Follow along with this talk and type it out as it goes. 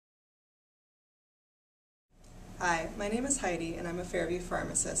Hi, my name is Heidi and I'm a Fairview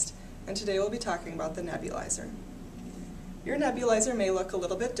pharmacist, and today we'll be talking about the nebulizer. Your nebulizer may look a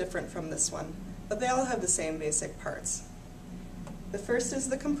little bit different from this one, but they all have the same basic parts. The first is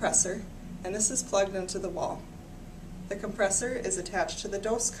the compressor, and this is plugged into the wall. The compressor is attached to the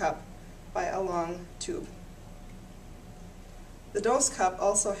dose cup by a long tube. The dose cup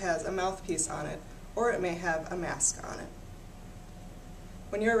also has a mouthpiece on it, or it may have a mask on it.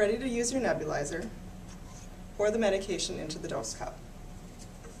 When you're ready to use your nebulizer, pour the medication into the dose cup.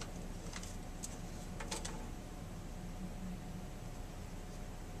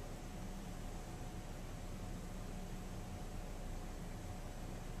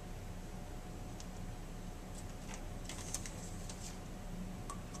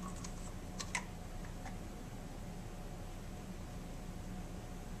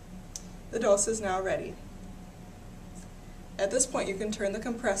 The dose is now ready. At this point, you can turn the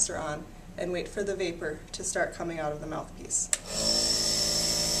compressor on and wait for the vapor to start coming out of the mouthpiece.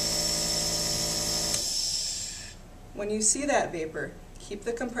 When you see that vapor, keep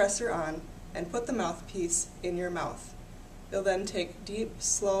the compressor on and put the mouthpiece in your mouth. You'll then take deep,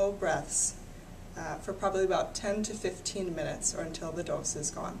 slow breaths for probably about 10 to 15 minutes or until the dose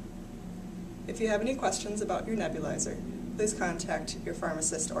is gone. If you have any questions about your nebulizer, please contact your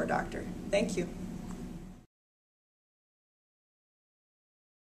pharmacist or doctor. Thank you.